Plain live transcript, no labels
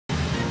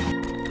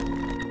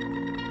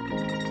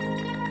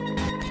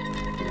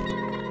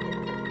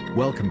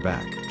Welcome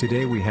back.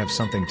 Today we have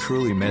something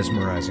truly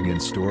mesmerizing in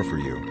store for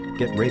you.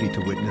 Get ready to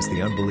witness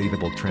the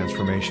unbelievable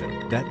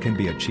transformation that can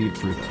be achieved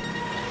through the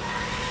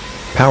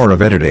power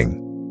of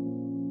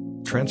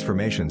editing.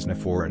 Transformations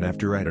before and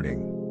after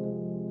editing.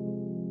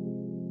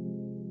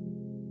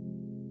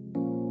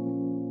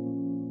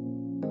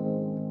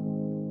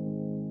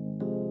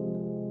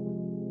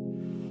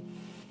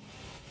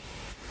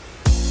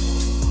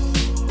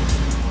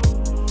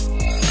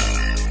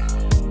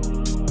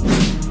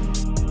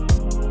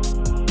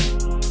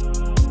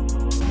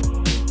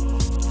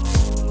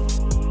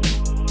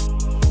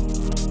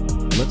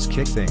 Let's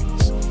kick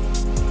things.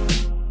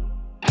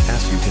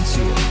 As you can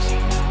see, it's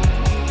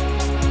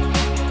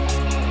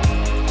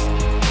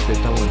bit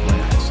dull and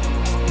last.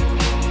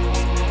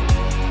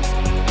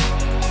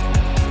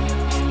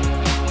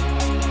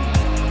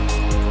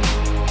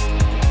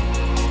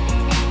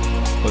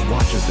 But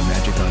watch as the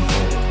magic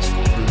unfolds.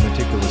 Through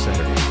meticulous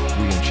editing,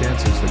 we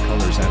enhances the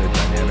colors, added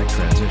dynamic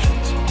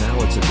transitions.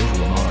 Now it's a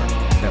visual mark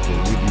that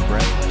will leave you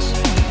breathless.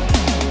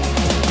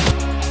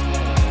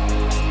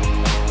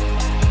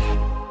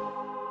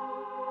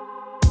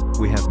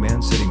 We have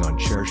man sitting on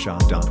chair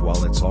shot.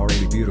 While it's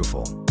already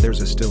beautiful,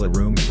 there's still a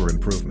room for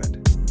improvement.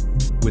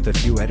 With a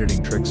few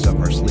editing tricks up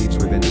our sleeves,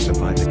 we've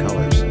intensified the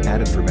colors,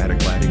 added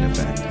dramatic lighting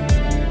effect.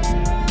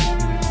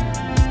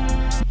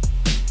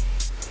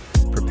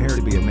 Prepare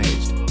to be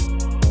amazed.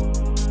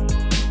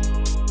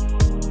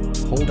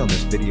 Hold on,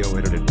 this video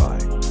edited by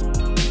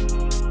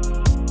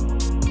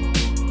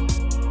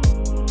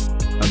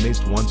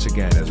Amazed once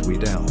again as we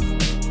delve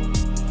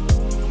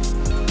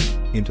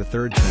into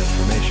third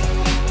transformation.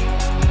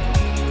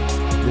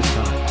 This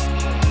time,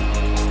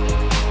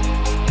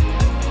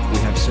 we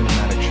have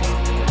cinematic shot.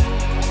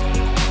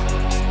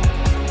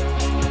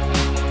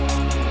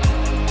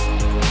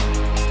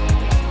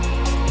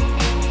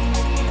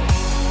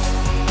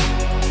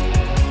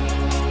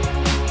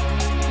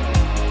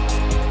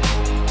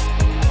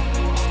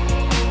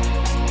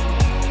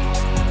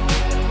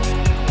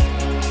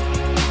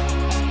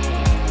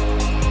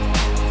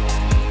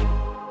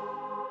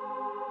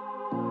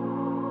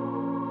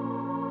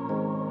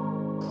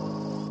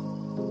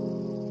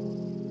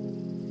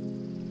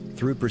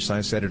 Through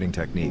precise editing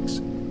techniques,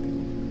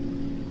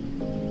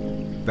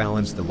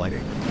 balance the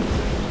lighting,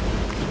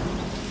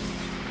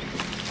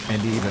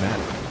 and even add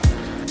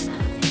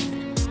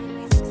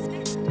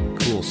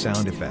cool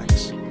sound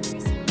effects.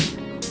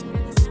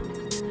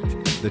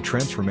 The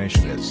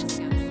transformation is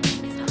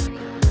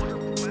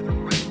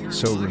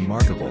so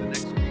remarkable.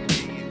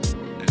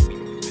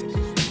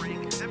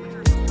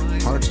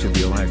 Hard to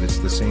believe it's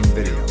the same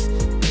video.